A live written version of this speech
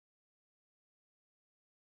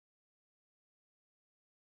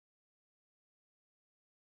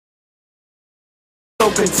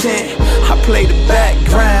so content. I play the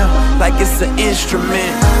background like it's an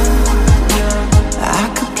instrument. I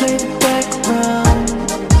could play the background.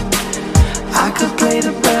 I could play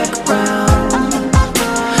the background.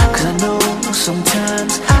 'Cause I know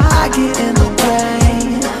sometimes I get in the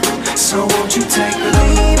way. So won't you take the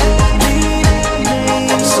lead?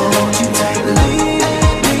 So won't you take the lead?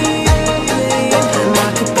 And I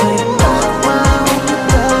could play the background.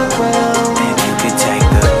 And you could take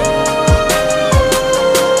the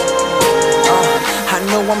I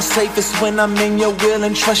know I'm safest when I'm in your will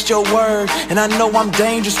and trust your word. And I know I'm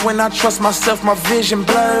dangerous when I trust myself, my vision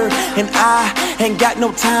blurred. And I ain't got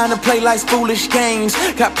no time to play life's foolish games.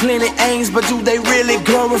 Got plenty aims, but do they really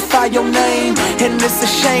glorify your name? And it's a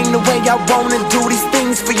shame the way I wanna do these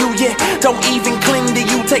things for you. Yeah, don't even cling to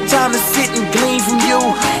you. Take time to sit and glean from you.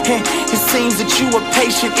 And it seems that you are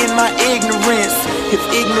patient in my ignorance. If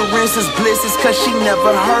ignorance is bliss, it's 'cause she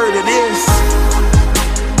never heard of this.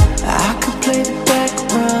 I could play the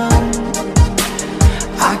background.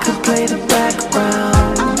 I could play the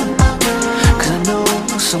background. 'Cause I know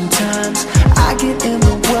sometimes I get in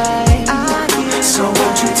the way. So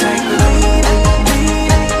won't you take the lead?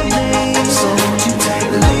 So won't you take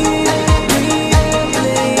the lead?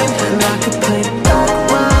 And I could play the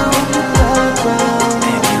background.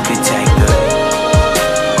 And you could take the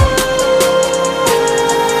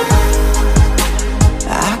I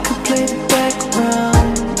could play the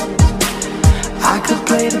background. I could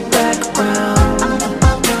play the background.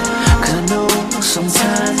 'Cause I know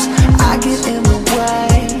sometimes I get in the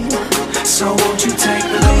way. So won't you take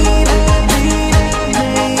the lead?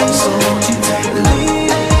 So won't you take the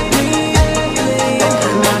lead?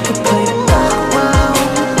 And I could play the background.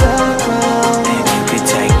 And you could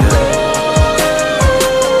take the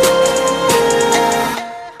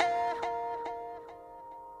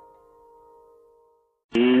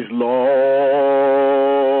He's Lord.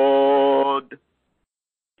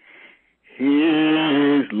 He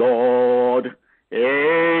is Lord.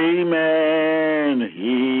 Amen.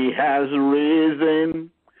 He has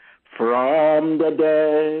risen from the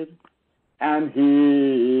dead, and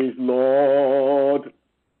he is Lord.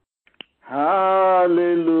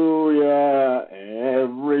 Hallelujah.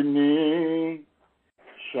 Every knee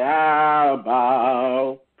shall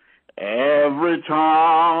bow, every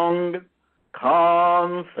tongue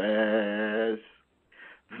confess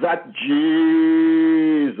that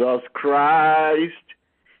Jesus Christ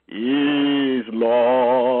is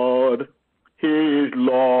Lord. He is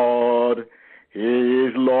Lord. He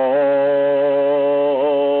is Lord.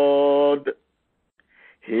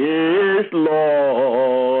 He is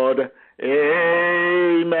Lord.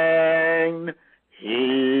 Amen.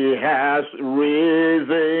 He has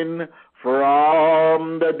risen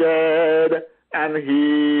from the dead, and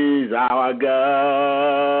he's our God.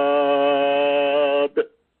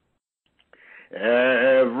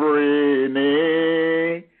 Every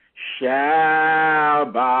knee shall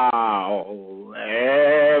bow,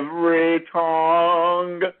 every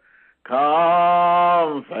tongue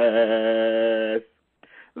confess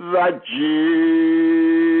that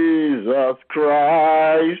Jesus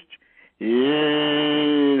Christ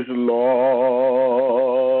is Lord.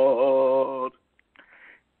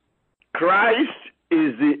 Christ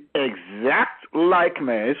is the exact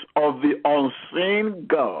likeness of the unseen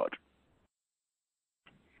God.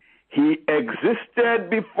 He existed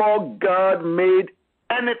before God made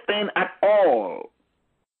anything at all.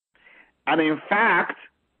 And in fact,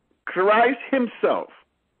 Christ himself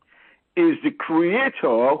is the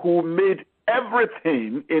creator who made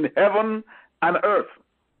everything in heaven and earth.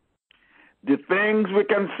 The things we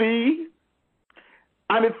can see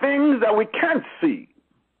and the things that we can't see.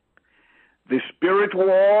 The spirit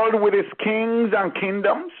world with its kings and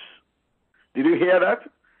kingdoms. Did you hear that?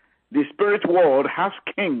 The spirit world has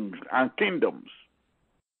kings and kingdoms.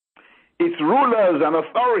 Its rulers and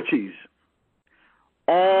authorities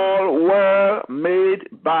all were made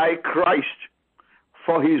by Christ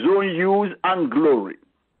for his own use and glory.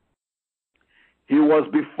 He was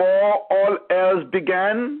before all else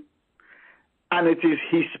began, and it is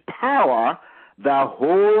his power that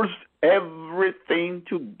holds everything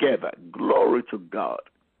together. Glory to God.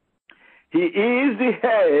 He is the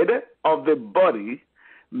head of the body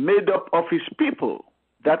made up of his people,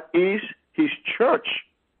 that is his church,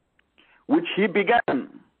 which he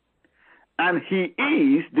began. And he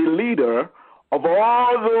is the leader of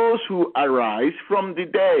all those who arise from the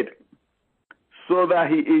dead, so that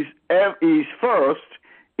he is first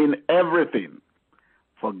in everything.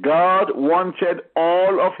 For God wanted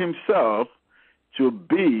all of himself to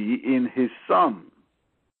be in his Son.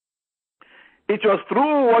 It was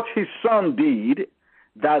through what his Son did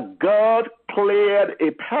that God cleared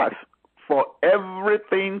a path for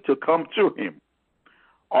everything to come to him,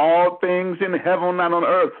 all things in heaven and on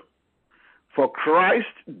earth. For Christ's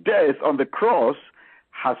death on the cross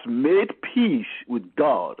has made peace with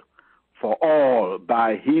God for all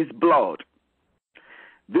by his blood.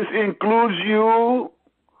 This includes you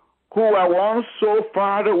who were once so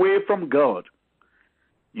far away from God.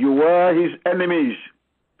 You were his enemies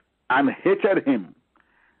and hated him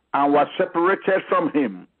and were separated from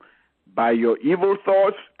him by your evil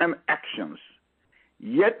thoughts and actions.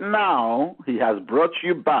 Yet now he has brought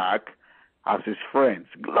you back as his friends.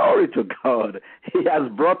 Glory to God. He has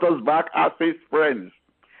brought us back as his friends.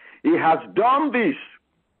 He has done this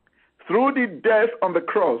through the death on the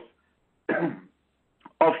cross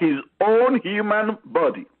of his own human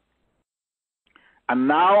body. And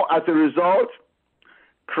now, as a result,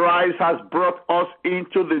 Christ has brought us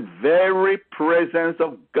into the very presence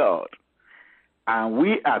of God. And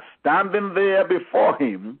we are standing there before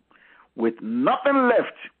him with nothing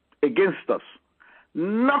left against us,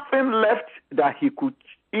 nothing left that he could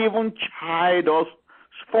even chide us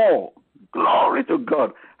for. Glory to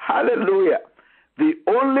God. Hallelujah. The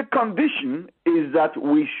only condition is that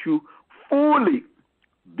we should fully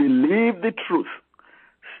believe the truth,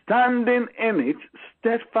 standing in it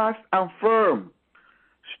steadfast and firm,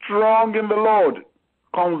 strong in the Lord,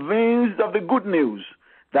 convinced of the good news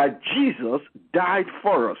that Jesus died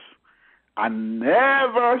for us, and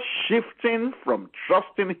never shifting from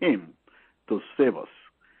trusting him to save us.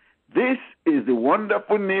 This is the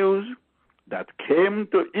wonderful news that came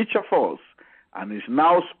to each of us and is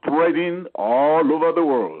now spreading all over the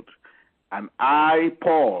world. And I,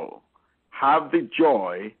 Paul, have the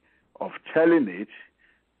joy of telling it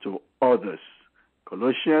to others.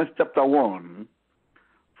 Colossians chapter 1,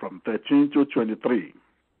 from 13 to 23.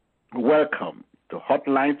 Welcome to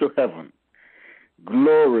Hotline to Heaven.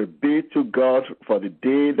 Glory be to God for the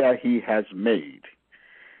day that he has made.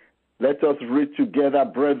 Let us read together,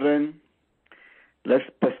 brethren. Let's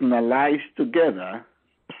personalize together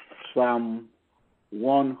Psalm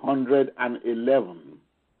 111.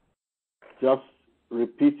 Just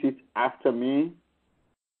repeat it after me.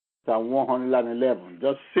 Psalm 111.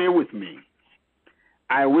 Just say with me,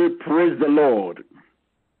 I will praise the Lord.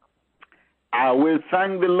 I will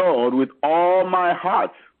thank the Lord with all my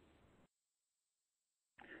heart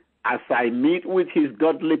as I meet with his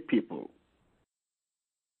godly people.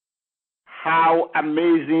 How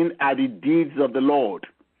amazing are the deeds of the Lord.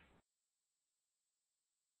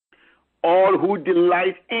 All who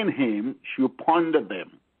delight in him should ponder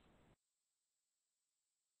them.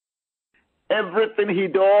 Everything he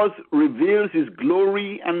does reveals his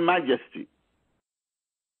glory and majesty.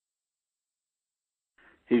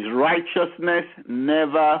 His righteousness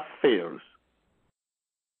never fails.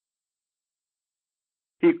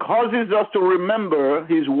 He causes us to remember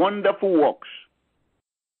his wonderful works.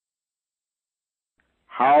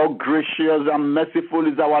 How gracious and merciful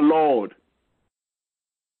is our Lord.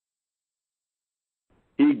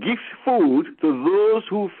 He gives food to those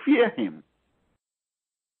who fear him.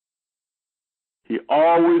 He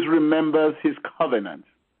always remembers his covenant.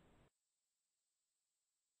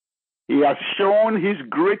 He has shown his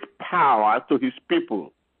great power to his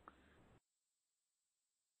people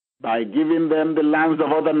by giving them the lands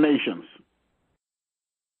of other nations.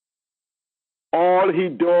 All he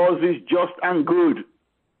does is just and good,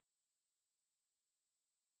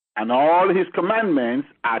 and all his commandments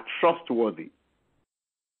are trustworthy.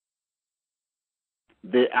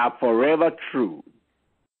 They are forever true,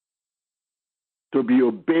 to be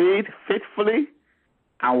obeyed faithfully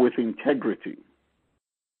and with integrity.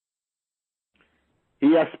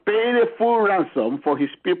 He has paid a full ransom for his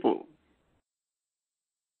people.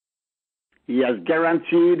 He has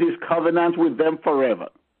guaranteed his covenant with them forever.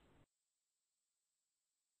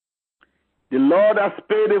 The Lord has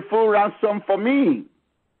paid a full ransom for me.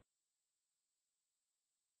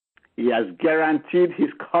 He has guaranteed his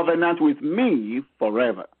covenant with me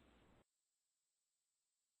forever.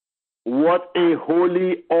 What a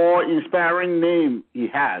holy, awe-inspiring name he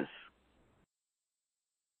has.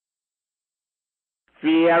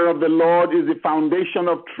 Fear of the Lord is the foundation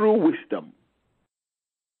of true wisdom.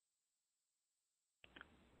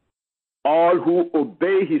 All who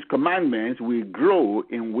obey his commandments will grow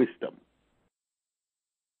in wisdom.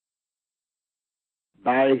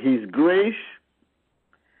 By his grace,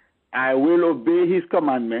 I will obey his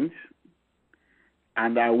commandments,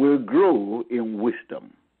 and I will grow in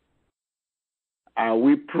wisdom. I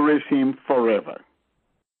will praise him forever.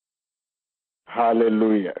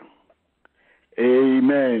 Hallelujah.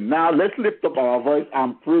 Amen. Now let's lift up our voice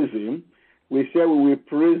and praise him. We say we will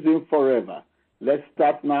praise him forever. Let's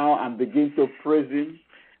start now and begin to praise him,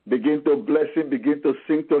 begin to bless him, begin to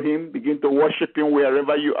sing to him, begin to worship him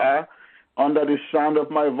wherever you are under the sound of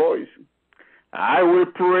my voice. I will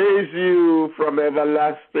praise you from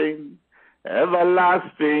everlasting,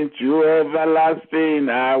 everlasting to everlasting.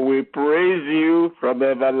 I will praise you from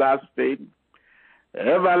everlasting,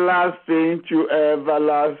 everlasting to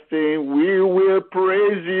everlasting. We will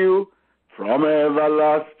praise you from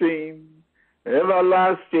everlasting,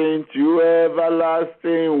 everlasting to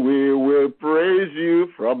everlasting. We will praise you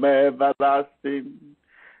from everlasting,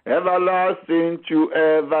 everlasting to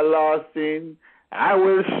everlasting. I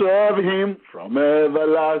will serve him from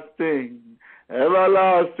everlasting,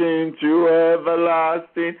 everlasting to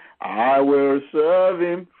everlasting. I will serve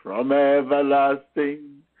him from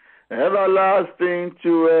everlasting, everlasting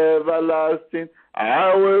to everlasting.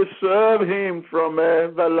 I will serve him from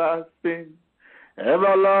everlasting,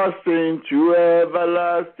 everlasting to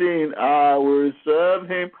everlasting. I will serve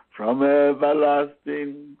him from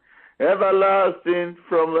everlasting, everlasting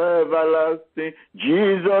from everlasting.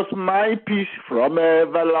 Jesus, my peace from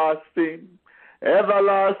everlasting,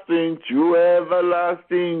 everlasting to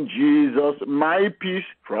everlasting. Jesus, my peace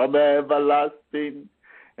from everlasting,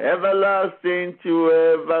 everlasting to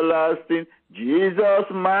everlasting. Jesus,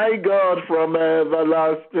 my God from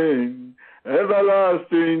everlasting,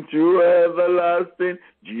 everlasting to everlasting.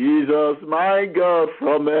 Jesus, my God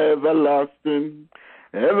from everlasting,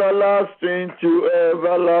 everlasting to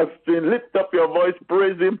everlasting. Lift up your voice,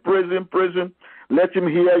 praise him, praise him, praise him. Let him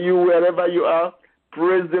hear you wherever you are.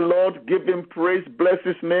 Praise the Lord, give him praise, bless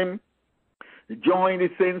his name. Join the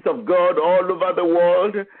saints of God all over the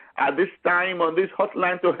world at this time on this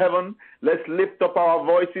hotline to heaven. Let's lift up our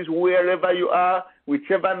voices wherever you are,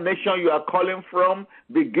 whichever nation you are calling from.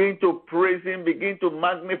 Begin to praise him, begin to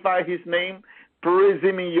magnify his name. Praise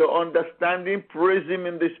him in your understanding, praise him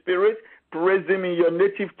in the spirit. Praise him in your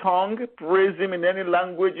native tongue. Praise him in any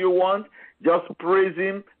language you want. Just praise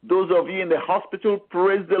him. Those of you in the hospital,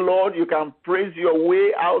 praise the Lord. You can praise your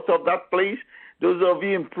way out of that place. Those of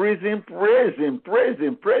you in prison, praise him, praise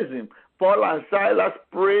him, praise him. Paul and Silas,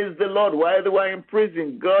 praise the Lord. While they were in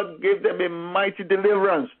prison, God gave them a mighty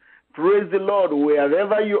deliverance. Praise the Lord.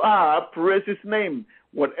 Wherever you are, praise his name.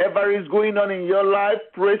 Whatever is going on in your life,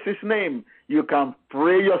 praise his name. You can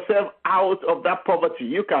pray yourself out of that poverty.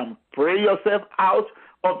 You can pray yourself out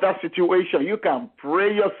of that situation. You can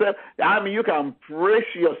pray yourself. You can praise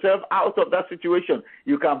yourself out of that situation.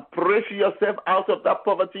 You can praise yourself out of that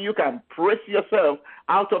poverty. You can praise yourself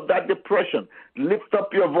out of that depression. Lift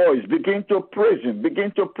up your voice. Begin to praise him.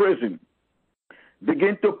 Begin to praise him.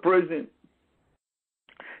 Begin to praise him.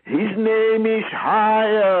 His name is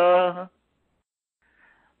higher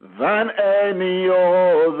than any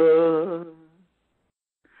other.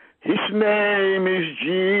 His name is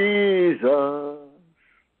Jesus.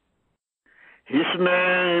 His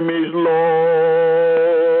name is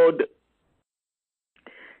Lord.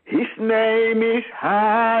 His name is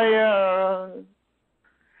higher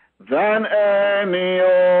than any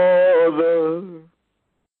other.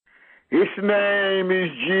 His name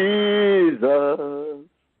is Jesus.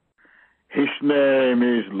 His name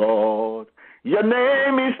is Lord. Your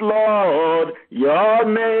name is Lord. Your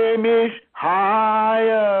name is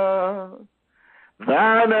higher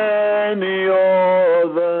than any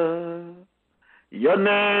other. Your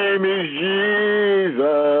name is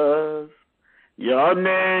Jesus. Your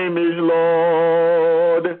name is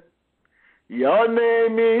Lord. Your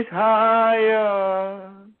name is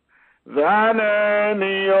higher than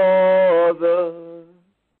any other.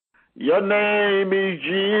 Your name is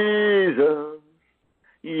Jesus.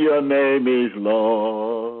 Your name is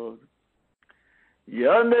Lord.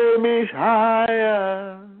 Your name is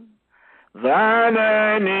higher than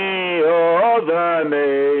any other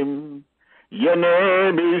name. Your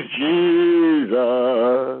name is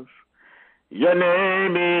Jesus. Your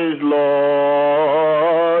name is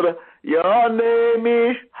Lord. Your name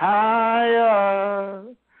is higher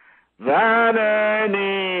than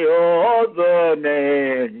any other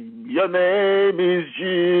name. Your name is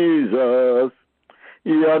Jesus.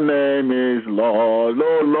 Your name is Lord.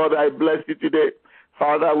 Oh, Lord, I bless you today.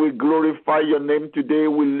 Father, we glorify your name today.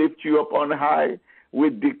 We lift you up on high. We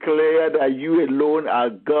declare that you alone are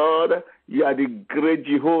God. You are the great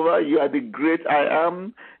Jehovah. You are the great I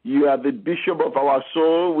am. You are the bishop of our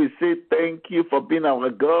soul. We say thank you for being our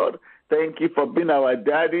God. Thank you for being our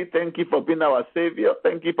daddy. Thank you for being our Savior.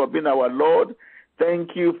 Thank you for being our Lord.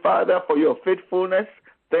 Thank you, Father, for your faithfulness.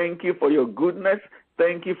 Thank you for your goodness.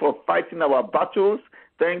 Thank you for fighting our battles.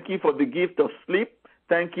 Thank you for the gift of sleep.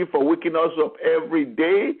 Thank you for waking us up every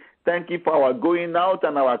day. Thank you for our going out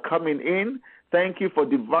and our coming in. Thank you for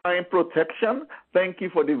divine protection. Thank you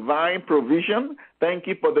for divine provision. Thank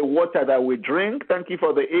you for the water that we drink. Thank you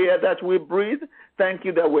for the air that we breathe. Thank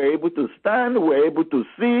you that we're able to stand, we're able to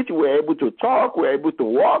sit, we're able to talk, we're able to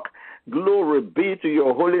walk. Glory be to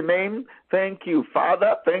your holy name. Thank you,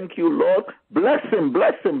 Father. Thank you, Lord. Bless him,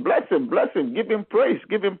 bless him, bless him, bless him. Give him praise,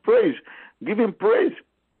 give him praise, give him praise.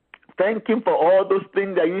 Thank him for all those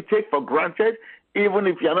things that you take for granted. Even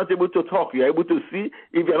if you're not able to talk, you're able to see.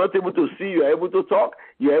 If you're not able to see, you're able to talk.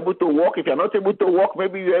 You're able to walk. If you're not able to walk,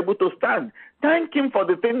 maybe you're able to stand. Thank him for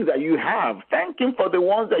the things that you have. Thank him for the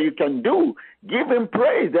ones that you can do. Give him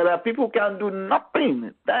praise. There are people who can do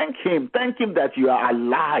nothing. Thank him. Thank him that you are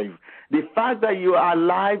alive. The fact that you are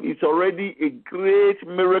alive is already a great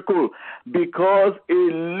miracle, because a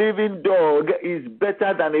living dog is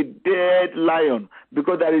better than a dead lion,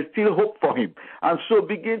 because there is still hope for him. And so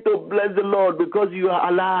begin to bless the Lord, because you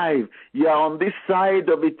are alive. You are on this side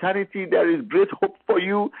of eternity. There is great hope for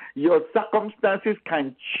you. Your circumstances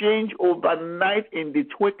can change overnight in the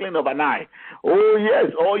twinkling of an eye. Oh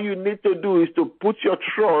yes, all you need to do is to put your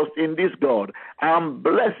trust in this God and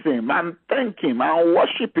bless him and thank him and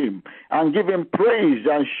worship him and give him praise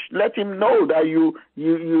and let him know that you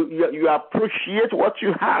appreciate what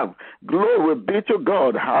you have. Glory be to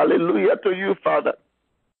God. Hallelujah to you, Father.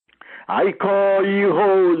 I call you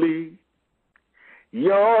holy.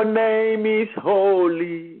 Your name is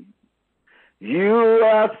holy. You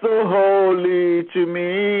are so holy to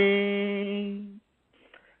me.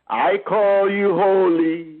 I call you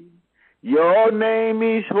holy. Your name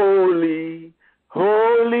is holy.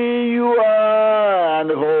 Holy you are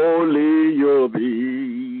and holy you'll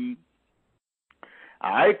be.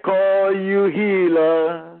 I call you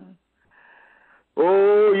healer.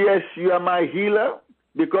 Oh yes, you are my healer,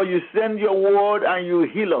 because you send your word and you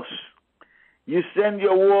heal us. You send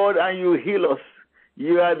your word and you heal us.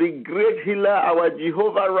 You are the great healer, our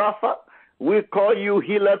Jehovah Rapha. We call you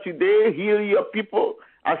healer today. Heal your people,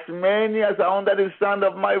 as many as are under the sound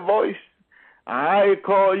of my voice. I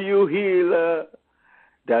call you healer,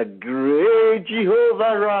 the great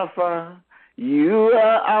Jehovah Rapha. You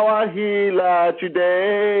are our healer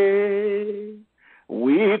today.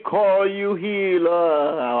 We call you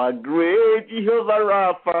healer, our great Jehovah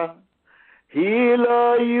Rapha.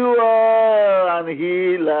 Healer you are and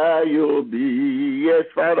healer you'll be. Yes,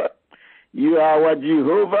 Father. You are our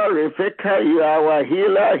Jehovah Rapha. You are our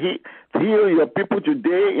healer. Heal your people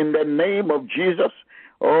today in the name of Jesus.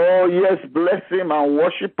 Oh, yes, bless him and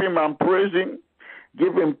worship him and praise him.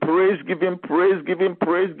 Give him praise, give him praise, give him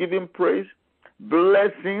praise, give him praise.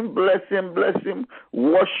 Bless him, bless him, bless him.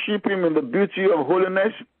 Worship him in the beauty of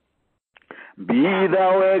holiness. Be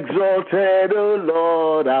thou exalted, O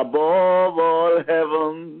Lord, above all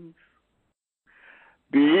heavens.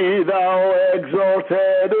 Be thou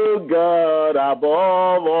exalted, O God,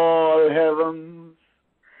 above all heavens.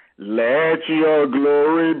 Let your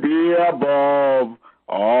glory be above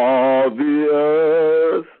all the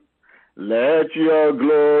earth. Let your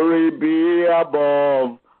glory be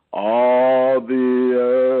above all the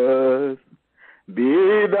earth.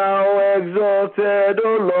 Be thou exalted,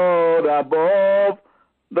 O Lord, above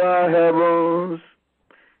the heavens.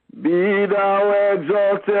 Be thou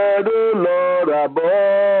exalted, O Lord,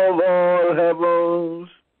 above all heavens.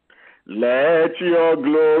 Let your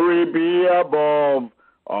glory be above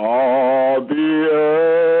all the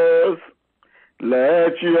earth.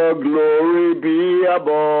 Let your glory be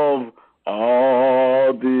above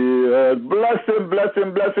all the earth. Bless him, bless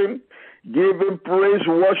him, bless him. Give him praise,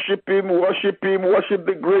 worship him, worship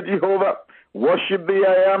the great Jehovah. Worship the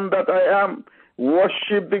I am that I am.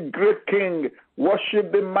 Worship the great King.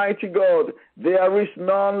 Worship the mighty God. There is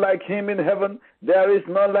none like him in heaven. There is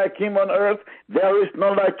none like him on earth. There is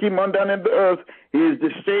none like him underneath the earth. He is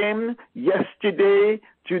the same yesterday,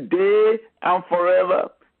 today, and forever.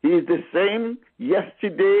 He is the same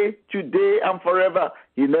yesterday, today, and forever.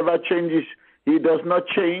 He never changes. He does not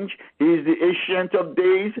change. He is the ancient of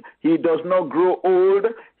days. He does not grow old.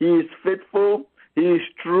 He is faithful. He is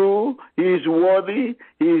true. He is worthy.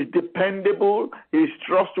 He is dependable. He is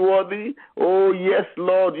trustworthy. Oh, yes,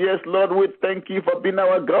 Lord. Yes, Lord. We thank you for being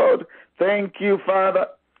our God. Thank you, Father.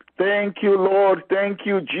 Thank you, Lord. Thank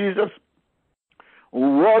you, Jesus.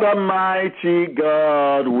 What a mighty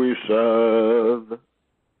God we serve.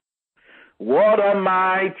 What a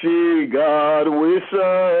mighty God we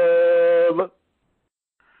serve.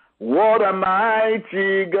 What a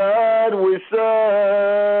mighty God we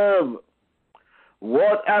serve.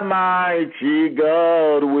 What a mighty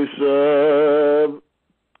God we serve.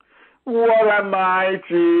 What a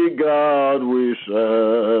mighty God we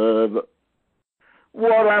serve.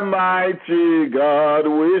 What a mighty God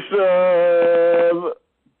we serve.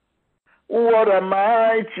 What a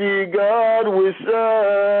mighty God we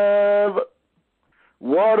serve.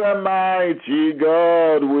 What a mighty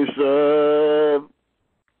God we serve.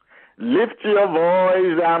 Lift your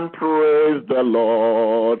voice and praise the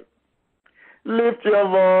Lord. Lift your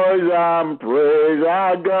voice and praise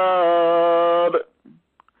our God.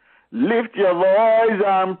 Lift your voice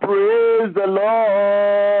and praise the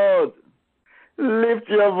Lord. Lift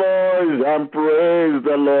your voice and praise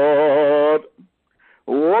the Lord.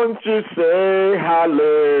 Won't you say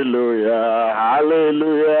hallelujah,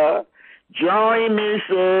 hallelujah? Join me,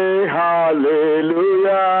 say hallelujah,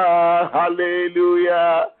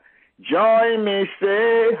 hallelujah. Join me,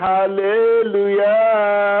 say hallelujah,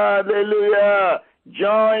 hallelujah.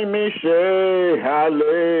 Join me, say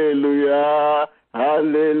hallelujah,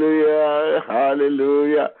 hallelujah,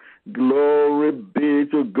 hallelujah. Glory be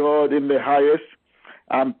to God in the highest,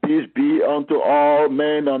 and peace be unto all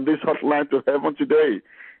men on this hotline to heaven today.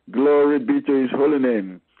 Glory be to his holy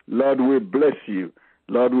name. Lord, we bless you.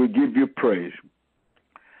 Lord, we give you praise.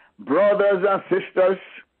 Brothers and sisters,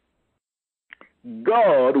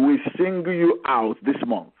 God will single you out this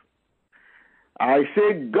month. I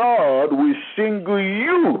say God will single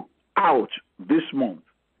you out this month.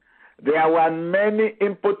 There were many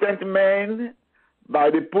impotent men by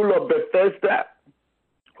the pool of Bethesda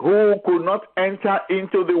who could not enter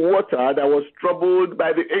into the water that was troubled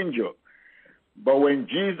by the angel. But when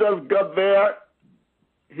Jesus got there,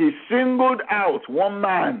 he singled out one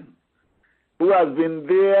man who has been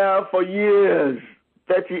there for years,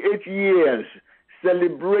 38 years,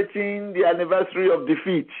 celebrating the anniversary of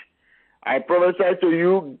defeat. I prophesy to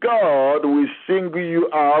you, God will single you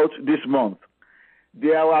out this month.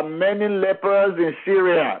 There were many lepers in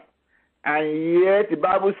Syria, and yet the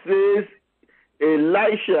Bible says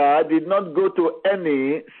Elisha did not go to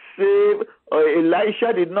any,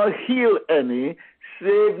 Elisha did not heal any,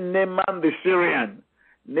 save Naaman the Syrian.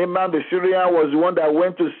 Naaman the Syrian was the one that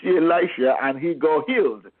went to see Elisha, and he got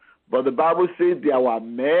healed. But the Bible says there were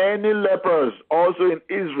many lepers also in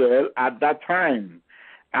Israel at that time.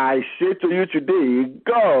 I say to you today,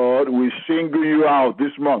 God will single you out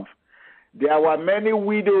this month. There were many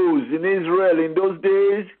widows in Israel in those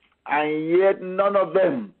days, and yet none of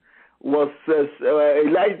them was,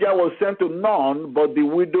 Elijah was sent to none but the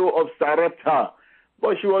widow of Sarepta.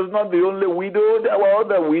 But she was not the only widow. There were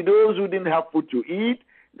other widows who didn't have food to eat.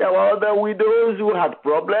 There were other widows who had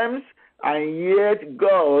problems, and yet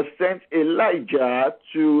God sent Elijah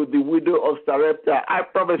to the widow of Sarepta. I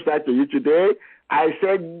prophesy to you today, I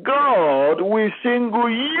said, God will single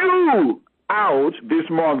you out this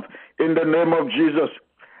month in the name of Jesus.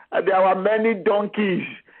 There were many donkeys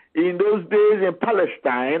in those days in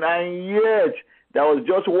Palestine, and yet there was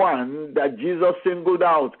just one that Jesus singled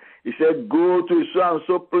out. He said, go to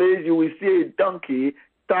so-and-so place, you will see a donkey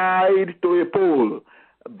tied to a pole.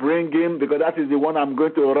 Bring him, because that is the one I'm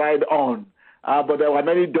going to ride on. But there were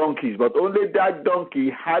many donkeys, but only that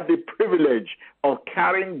donkey had the privilege of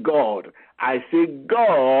carrying God. I say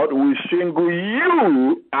God will single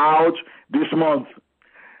you out this month.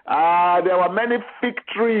 There were many fig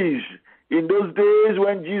trees in those days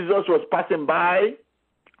when Jesus was passing by,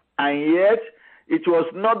 and yet it was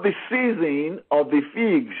not the season of the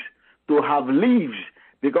figs to have leaves,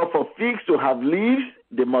 because for figs to have leaves,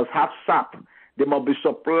 they must have sap. They must be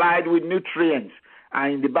supplied with nutrients.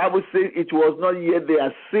 And the Bible says it was not yet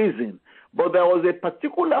their season. But there was a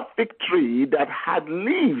particular fig tree that had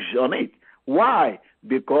leaves on it. Why?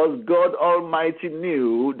 Because God Almighty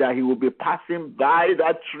knew that he would be passing by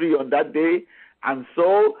that tree on that day. And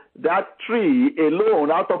so that tree alone,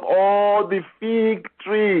 out of all the fig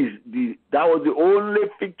trees, that was the only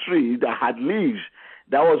fig tree that had leaves.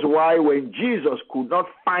 That was why when Jesus could not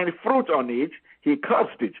find fruit on it, he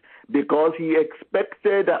cursed it, because he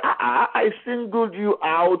expected that, I singled you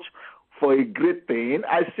out for a great thing.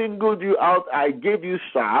 I singled you out. I gave you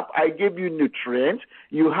sap. I gave you nutrients.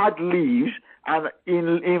 You had leaves. And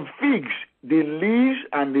in figs, the leaves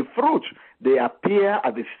and the fruit, they appear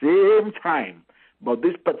at the same time. But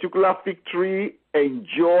this particular fig tree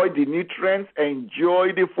enjoyed the nutrients,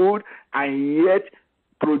 enjoyed the food, and yet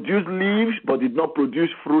produced leaves, but did not produce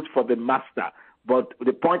fruit for the master. But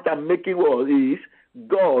the point I'm making is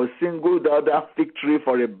God singled out that fig tree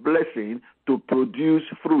for a blessing to produce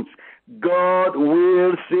fruits. God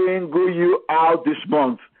will single you out this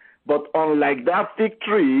month. But unlike that fig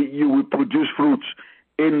tree, you will produce fruits.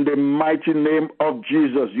 In the mighty name of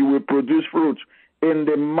Jesus, you will produce fruits. In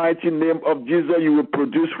the mighty name of Jesus, you will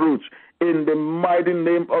produce fruits. In the mighty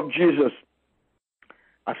name of Jesus.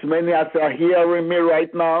 As many as are hearing me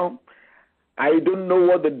right now, I don't know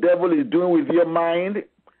what the devil is doing with your mind.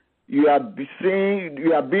 You are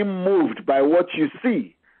being moved by what you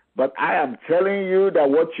see. But I am telling you that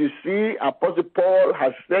what you see, Apostle Paul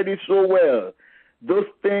has said it so well. Those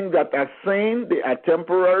things that are seen, they are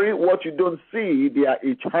temporary. What you don't see, they are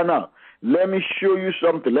eternal. Let me show you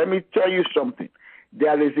something. Let me tell you something.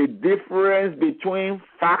 There is a difference between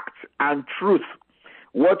fact and truth.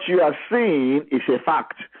 What you are seeing is a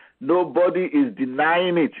fact. Nobody is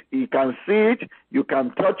denying it. You can see it, you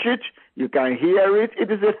can touch it, you can hear it.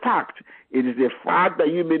 It is a fact. It is a fact that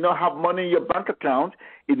you may not have money in your bank account.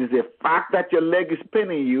 It is a fact that your leg is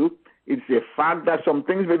paining you. It is a fact that some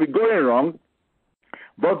things may be going wrong.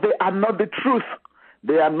 But they are not the truth.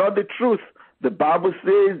 They are not the truth. The Bible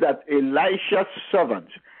says that Elisha's servant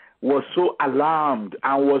was so alarmed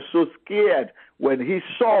and was so scared when he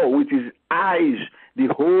saw with his eyes the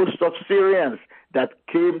host of Syrians that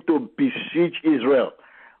came to besiege Israel.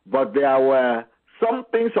 But there were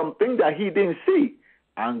something that he didn't see.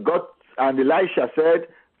 And Elisha said,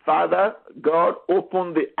 Father, God,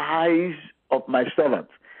 open the eyes of my servant.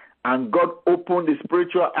 And God opened the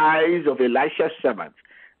spiritual eyes of Elisha's servant.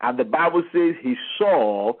 And the Bible says he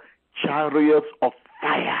saw chariots of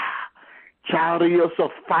fire. Chariots of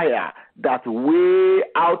fire that way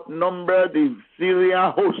outnumber the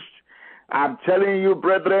Syrian host. I'm telling you,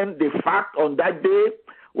 brethren, the fact on that day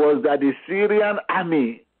was that the Syrian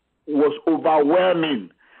army was overwhelming.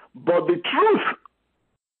 But the truth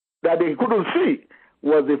that they couldn't see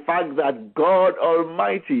was the fact that God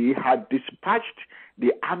Almighty had dispatched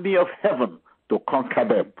the army of heaven to conquer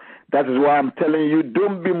them. That is why I'm telling you,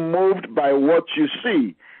 don't be moved by what you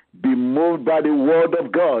see. Be moved by the word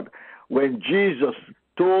of God. When Jesus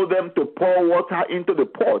told them to pour water into the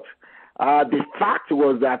pot, the fact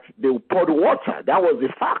was that they poured water. That was the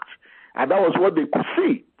fact. And that was what they could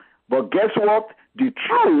see. But guess what? The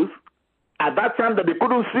truth at that time that they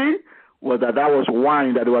couldn't see was that was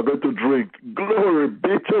wine that they were going to drink. Glory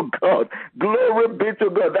be to God. Glory be to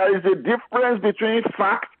God. There is a difference between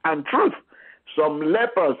fact and truth. Some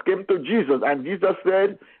lepers came to Jesus, and Jesus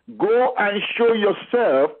said, go and show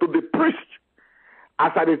yourself to the priest.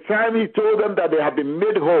 As at the time he told them that they had been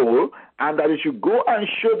made whole and that they should go and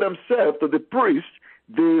show themselves to the priest,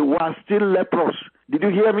 they were still leprous. Did you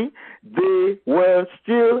hear me? They were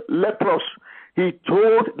still leprous. He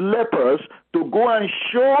told lepers to go and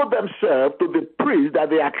show themselves to the priest that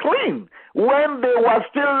they are clean when they were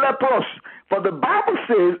still leprous. For the Bible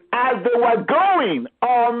says, as they were going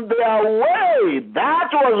on their way, that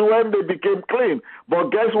was when they became clean.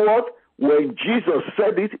 But guess what? When Jesus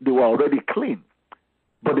said it, they were already clean.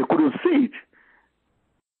 But they couldn't see it.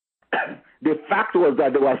 The fact was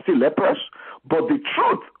that they were still leprous, but the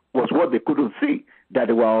truth was what they couldn't see, that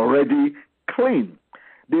they were already clean.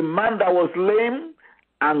 The man that was lame,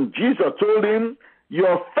 and Jesus told him,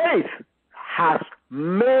 your faith has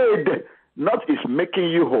made, not is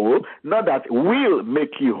making you whole, not that will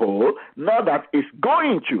make you whole, not that is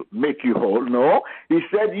going to make you whole. No, he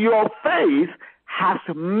said, your faith has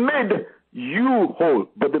made you whole.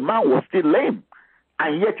 But the man was still lame.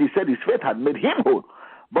 And yet he said his faith had made him whole.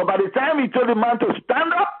 But by the time he told the man to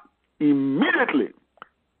stand up, immediately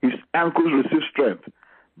his ankles received strength.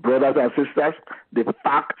 Brothers and sisters, the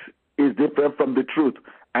fact is different from the truth.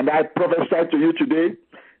 And I prophesy to you today,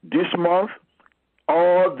 this month,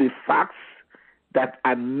 all the facts that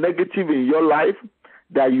are negative in your life,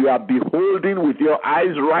 that you are beholding with your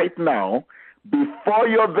eyes right now, before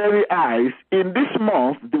your very eyes, in this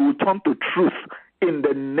month, they will turn to truth in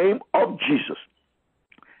the name of Jesus.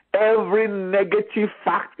 Every negative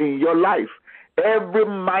fact in your life, every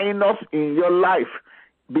minus in your life,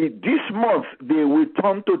 this month they will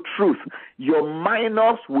turn to truth. Your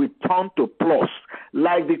minus will turn to plus.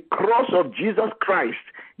 Like the cross of Jesus Christ,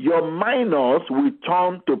 your minus will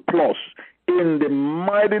turn to plus. In the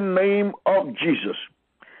mighty name of Jesus.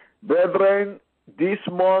 Brethren, this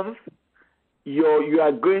month you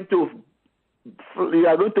are going to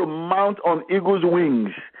mount on eagle's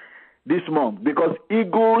wings. This month, because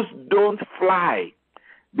eagles don't fly,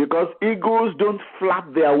 because eagles don't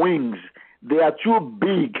flap their wings. They are too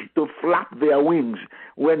big to flap their wings.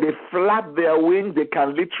 When they flap their wings, they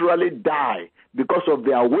can literally die because of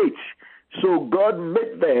their weight. So God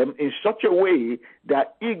made them in such a way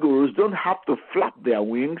that eagles don't have to flap their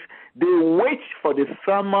wings. They wait for the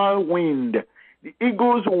thermal wind. The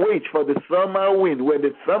eagles wait for the thermal wind. When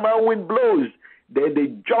the thermal wind blows, then they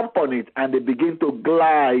jump on it and they begin to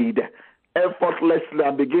glide effortlessly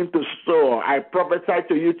and begin to soar. I prophesy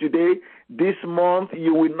to you today, this month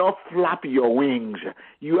you will not flap your wings.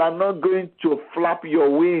 You are not going to flap your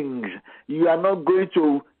wings. You are not going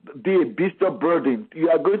to be a beast of burden. You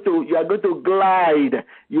are going to glide.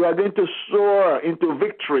 You are going to soar into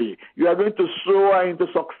victory. You are going to soar into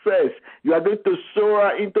success. You are going to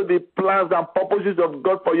soar into the plans and purposes of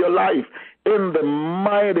God for your life. In the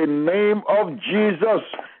mighty name of Jesus,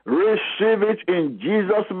 receive it in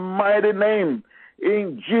Jesus' mighty name.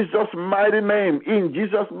 In Jesus' mighty name. In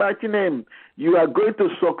Jesus' mighty name. You are going to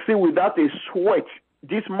succeed without a sweat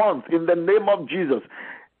this month in the name of Jesus.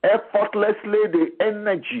 Effortlessly, the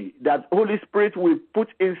energy that Holy Spirit will put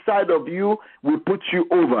inside of you will put you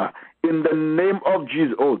over in the name of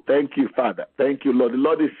Jesus. Oh, thank you, Father. Thank you, Lord. The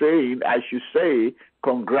Lord is saying, I should say,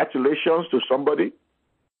 congratulations to somebody.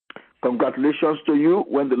 Congratulations to you.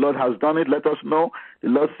 When the Lord has done it, let us know. The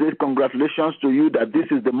Lord says, congratulations to you that this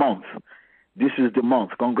is the month. This is the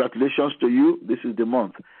month. Congratulations to you. This is the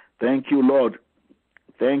month. Thank you, Lord.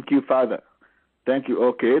 Thank you, Father. Thank you.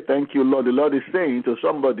 Okay. Thank you, Lord. The Lord is saying to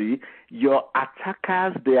somebody, your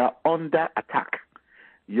attackers, they are under attack.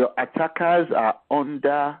 Your attackers are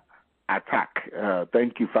under attack.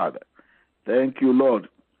 Thank you, Father. Thank you, Lord.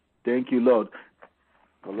 Thank you, Lord.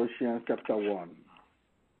 Colossians chapter 1.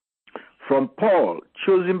 From Paul,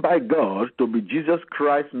 chosen by God to be Jesus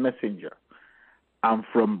Christ's messenger, and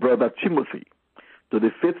from Brother Timothy, to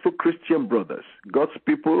the faithful Christian brothers, God's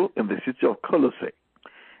people in the city of Colossae.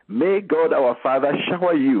 May God our Father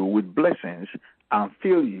shower you with blessings and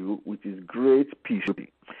fill you with his great peace.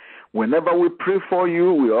 Whenever we pray for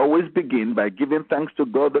you, we always begin by giving thanks to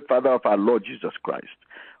God the Father of our Lord Jesus Christ.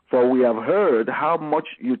 For we have heard how much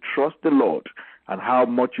you trust the Lord and how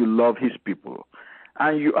much you love his people.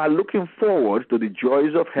 And you are looking forward to the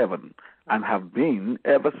joys of heaven and have been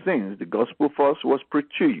ever since the gospel first was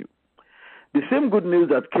preached to you. The same good news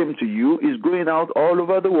that came to you is going out all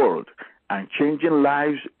over the world and changing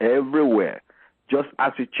lives everywhere, just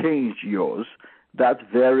as it changed yours that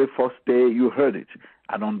very first day you heard it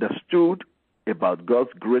and understood about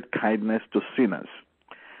God's great kindness to sinners.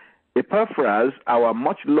 Epaphras, our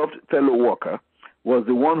much-loved fellow worker, was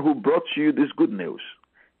the one who brought you this good news.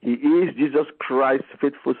 He is Jesus Christ's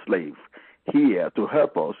faithful slave, here to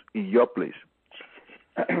help us in your place.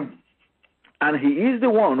 And he is the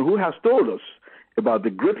one who has told us about the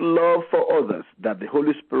great love for others that the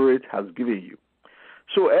Holy Spirit has given you.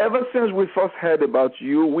 So ever since we first heard about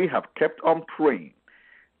you, we have kept on praying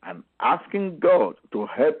and asking God to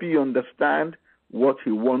help you understand what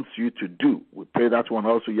he wants you to do. We prayed that one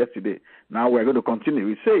also yesterday. Now we're going to continue.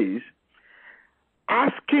 It says,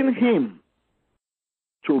 asking him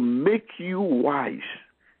to make you wise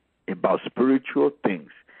about spiritual things.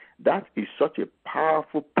 That is such a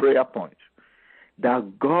powerful prayer point.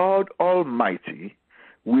 That God Almighty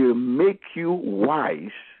will make you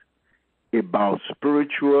wise about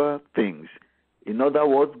spiritual things. In other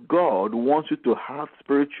words, God wants you to have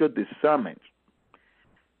spiritual discernment.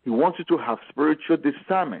 He wants you to have spiritual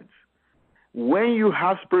discernment. When you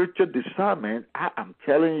have spiritual discernment, I am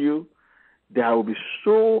telling you, there will be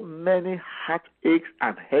so many heartaches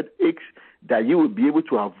and headaches that you will be able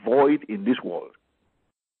to avoid in this world.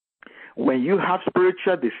 When you have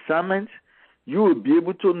spiritual discernment, you will be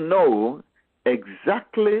able to know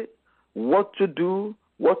exactly what to do,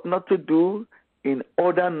 what not to do, in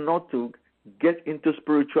order not to get into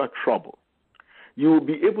spiritual trouble. You will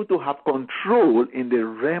be able to have control in the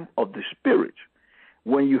realm of the spirit.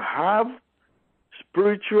 When you have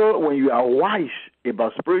when you are wise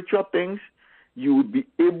about spiritual things, you will be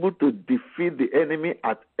able to defeat the enemy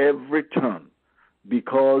at every turn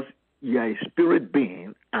because you are a spirit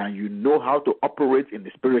being and you know how to operate in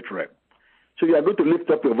the spirit realm. So you are going to lift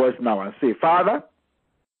up your voice now and say, Father,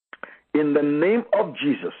 in the name of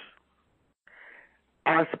Jesus,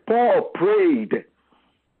 as Paul prayed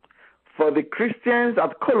for the Christians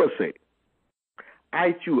at Colossae,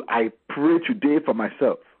 I pray today for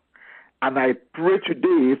myself. And I pray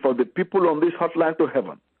today for the people on this hotline to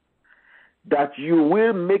heaven, that you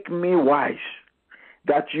will make me wise,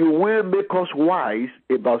 that you will make us wise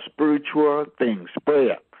about spiritual things.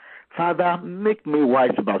 Prayer. Father, make me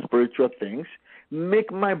wise about spiritual things.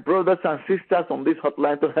 Make my brothers and sisters on this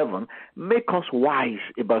hotline to heaven, make us wise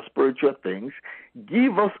about spiritual things.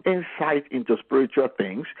 Give us insight into spiritual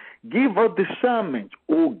things. Give us discernment,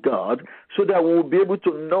 oh God, so that we will be able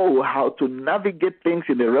to know how to navigate things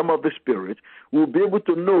in the realm of the Spirit. We'll be able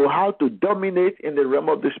to know how to dominate in the realm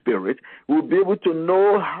of the Spirit. We'll be able to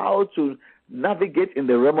know how to navigate in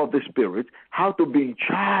the realm of the Spirit, how to be in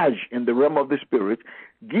charge in the realm of the Spirit.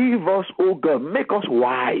 Give us, oh God, make us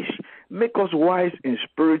wise. Make us wise in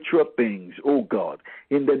spiritual things, oh God.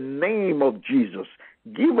 In the name of Jesus,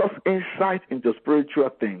 give us insight into spiritual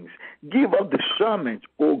things. Give us discernment,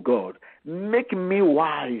 oh God. Make me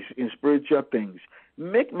wise in spiritual things.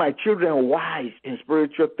 Make my children wise in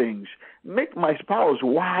spiritual things. Make my spouse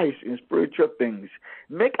wise in spiritual things.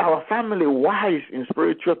 Make our family wise in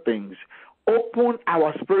spiritual things. Open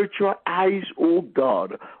our spiritual eyes, O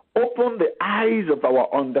God. Open the eyes of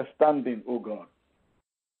our understanding, O God,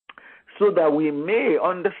 so that we may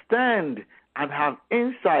understand and have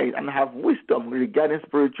insight and have wisdom regarding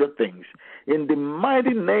spiritual things. In the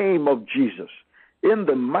mighty name of Jesus. In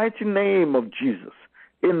the mighty name of Jesus.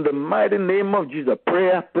 In the mighty name of Jesus.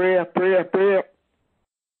 Prayer. Pray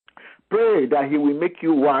that he will make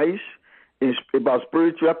you wise about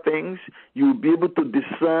spiritual things. You will be able to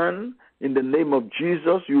discern in the name of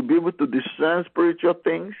Jesus. You will be able to discern spiritual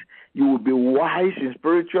things. You will be wise in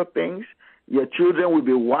spiritual things. Your children will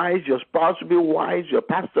be wise. Your spouse will be wise. Your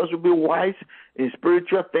pastors will be wise in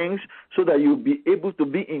spiritual things, so that you'll be able to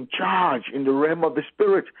be in charge in the realm of the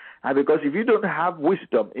spirit. And because if you don't have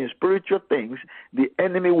wisdom in spiritual things, the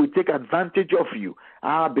enemy will take advantage of you.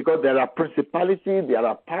 Because there are principalities, there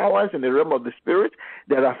are powers in the realm of the spirit,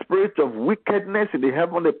 there are spirits of wickedness in the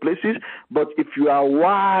heavenly places. But if you are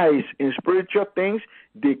wise in spiritual things,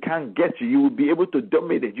 they can't get you. You will be able to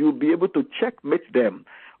dominate. You will be able to checkmate them,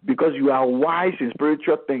 because you are wise in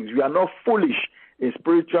spiritual things. You are not foolish in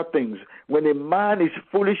spiritual things. When a man is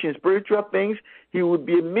foolish in spiritual things, he will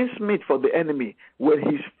be a mincemeat for the enemy. When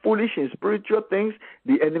he's foolish in spiritual things,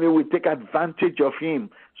 the enemy will take advantage of him.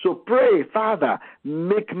 So pray, Father,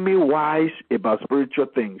 make me wise about spiritual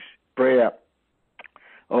things. Prayer.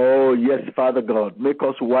 Oh, yes, Father God, make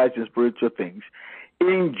us wise in spiritual things.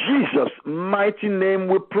 In Jesus' mighty name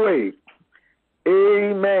we pray.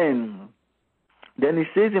 Amen. Then he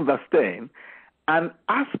says in verse 10, and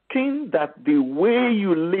asking that the way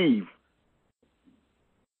you live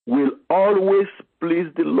will always please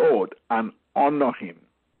the Lord and honor him,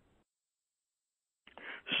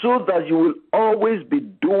 so that you will always be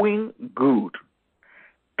doing good,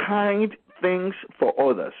 kind things for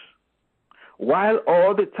others, while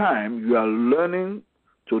all the time you are learning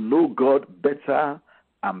to know God better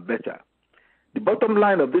and better. The bottom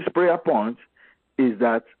line of this prayer point is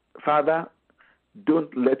that, Father,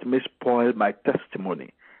 don't let me spoil my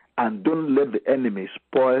testimony, and don't let the enemy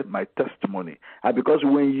spoil my testimony. And because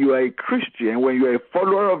when you are a Christian, when you are a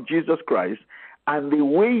follower of Jesus Christ, and the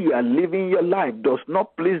way you are living your life does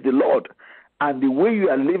not please the Lord, and the way you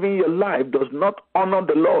are living your life does not honor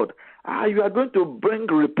the Lord, you are going to bring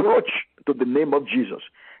reproach to the name of Jesus.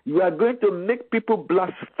 You are going to make people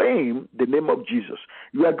blaspheme the name of Jesus.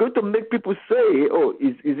 You are going to make people say, oh,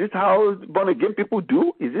 is this how born-again people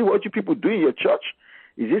do? Is this what you people do in your church?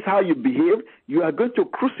 Is this how you behave? You are going to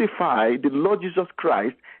crucify the Lord Jesus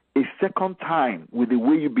Christ a second time with the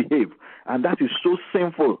way you behave. And that is so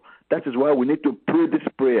sinful. That is why we need to pray this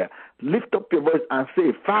prayer. Lift up your voice and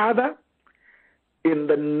say, Father, in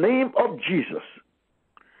the name of Jesus,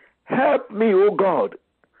 help me, O God,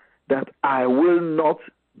 that I will not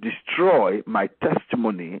destroy my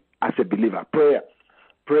testimony as a believer. Prayer.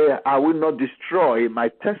 I will not destroy my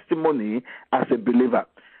testimony as a believer.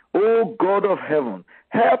 Oh God of heaven,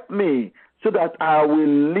 help me so that I will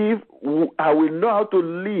know how to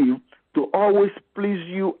live to always please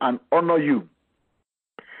you and honor you.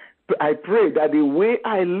 I pray that the way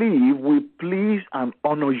I live will please and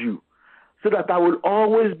honor you, so that I will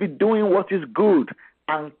always be doing what is good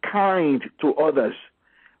and kind to others,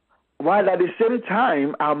 while at the same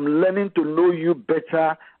time, I'm learning to know you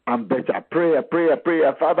better and better. Prayer.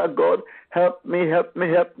 Father God, help me.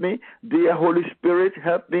 Dear Holy Spirit,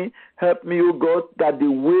 help me, O God, that the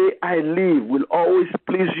way I live will always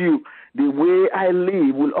please you. The way I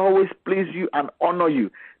live will always please you and honor you.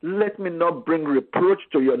 Let me not bring reproach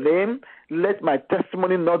to your name. Let my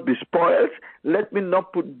testimony not be spoiled. Let me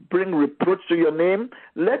not bring reproach to your name.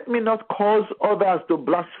 Let me not cause others to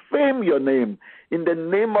blaspheme your name. In the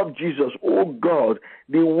name of Jesus, oh God,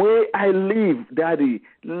 the way I live, Daddy,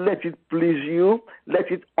 let it please you.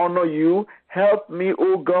 Let it honor you. Help me,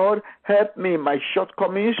 oh God. Help me in my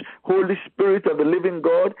shortcomings. Holy Spirit of the living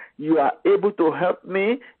God, you are able to help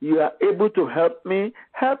me. You are able to help me.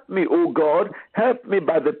 Help me, oh God. Help me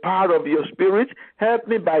by the power of your Spirit. Help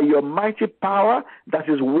me by your mighty power that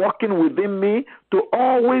is working within me to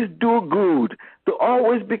always do good, to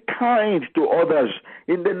always be kind to others.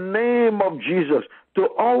 In the name of Jesus, to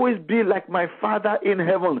always be like my Father in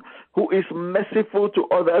heaven, who is merciful to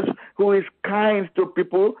others, who is kind to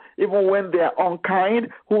people, even when they are unkind,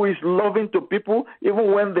 who is loving to people,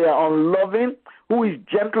 even when they are unloving, who is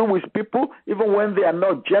gentle with people, even when they are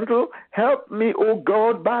not gentle. Help me, O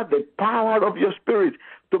God, by the power of your Spirit,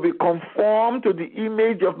 to be conformed to the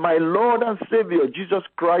image of my Lord and Savior, Jesus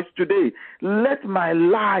Christ, today. Let my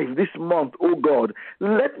life this month, oh God,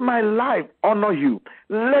 let my life honor you.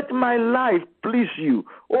 Let my life please you,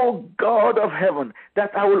 oh God of heaven,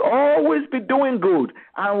 that I will always be doing good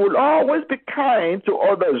and will always be kind to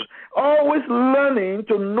others, always learning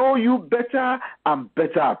to know you better and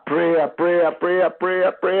better. Prayer, prayer, prayer,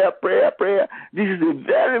 prayer, prayer, prayer, prayer. This is a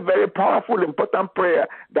very, very powerful, important prayer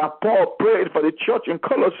that Paul prayed for the church in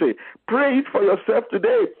Colossae. Pray it for yourself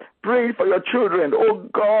today. Pray it for your children. Oh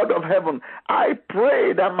God of heaven, I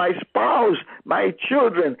pray that my spouse, my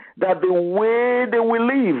children, that the way they will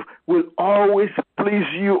live will always please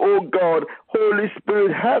you, oh God. Holy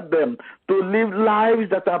Spirit, help them to live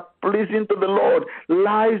lives that are pleasing to the Lord,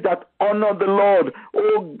 lives that honor the Lord,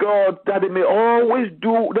 oh God, that they may always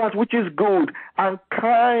do that which is good and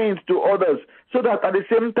kind to others, so that at the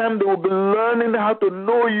same time they will be learning how to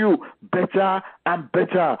know you better and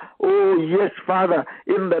better. Oh yes, Father,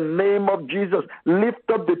 in the name of Jesus, lift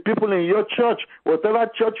up the people in your church, whatever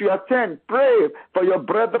church you attend. Pray for your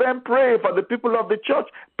brethren, pray for the people of the church,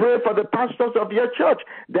 pray for the pastors of your church,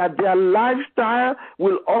 that their lifestyle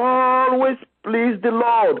will always please the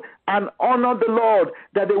Lord and honor the Lord,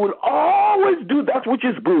 that they will always do that which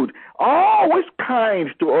is good, always kind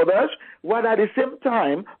to others, while at the same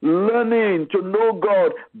time learning to know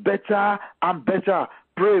God better and better.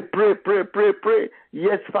 Pray, pray, pray, pray, pray.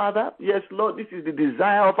 Yes, Father. Yes, Lord. This is the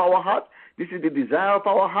desire of our heart. This is the desire of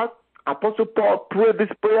our heart. Apostle Paul prayed this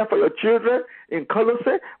prayer for your children in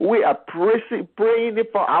Colossae. We are praying it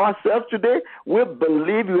for ourselves today. We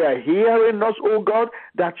believe you are hearing us, oh God,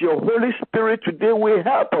 that your Holy Spirit today will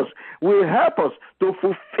help us. Will help us to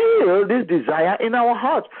fulfill this desire in our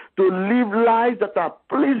hearts, to live lives that are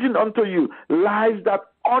pleasing unto you, lives that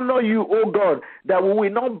honor you, O God, that we will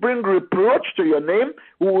not bring reproach to your name.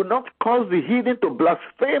 We will not cause the heathen to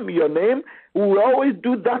blaspheme your name. We will always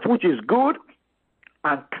do that which is good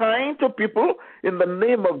and kind to people in the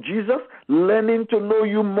name of Jesus, learning to know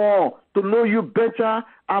you more, to know you better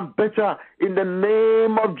and better in the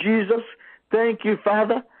name of Jesus. Thank you,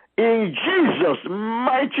 Father. In Jesus'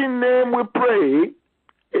 mighty name we pray.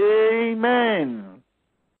 Amen.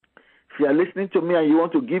 If you are listening to me and you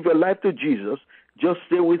want to give your life to Jesus, just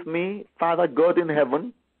say with me, Father God in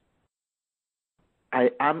heaven, I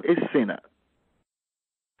am a sinner.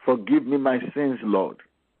 Forgive me my sins, Lord.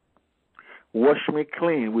 Wash me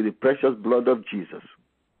clean with the precious blood of Jesus.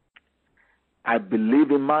 I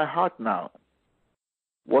believe in my heart now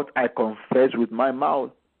what I confess with my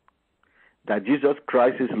mouth, that Jesus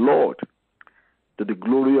Christ is Lord, to the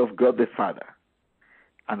glory of God the Father,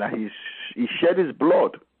 and that He shed His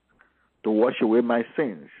blood to wash away my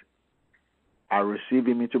sins. I receive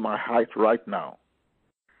Him into my heart right now.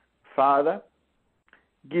 Father,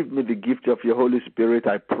 give me the gift of your Holy Spirit,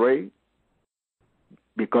 I pray,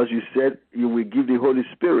 because you said you will give the Holy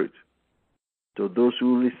Spirit to those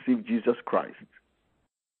who receive Jesus Christ.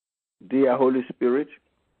 Dear Holy Spirit,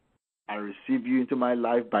 I receive you into my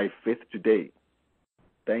life by faith today.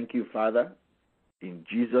 Thank you, Father. In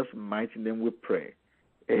Jesus' mighty name we pray.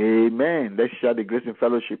 Amen. Let's share the grace and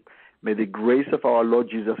fellowship. May the grace of our Lord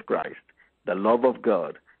Jesus Christ, the love of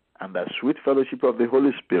God, and the sweet fellowship of the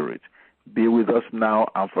Holy Spirit be with us now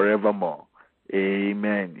and forevermore.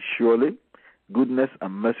 Amen. Surely, goodness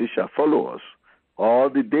and mercy shall follow us all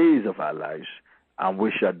the days of our lives, and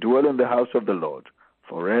we shall dwell in the house of the Lord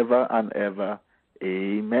forever and ever.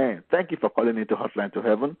 Amen. Thank you for calling into Hotline to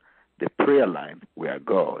Heaven, the prayer line where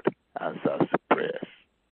God answers prayers.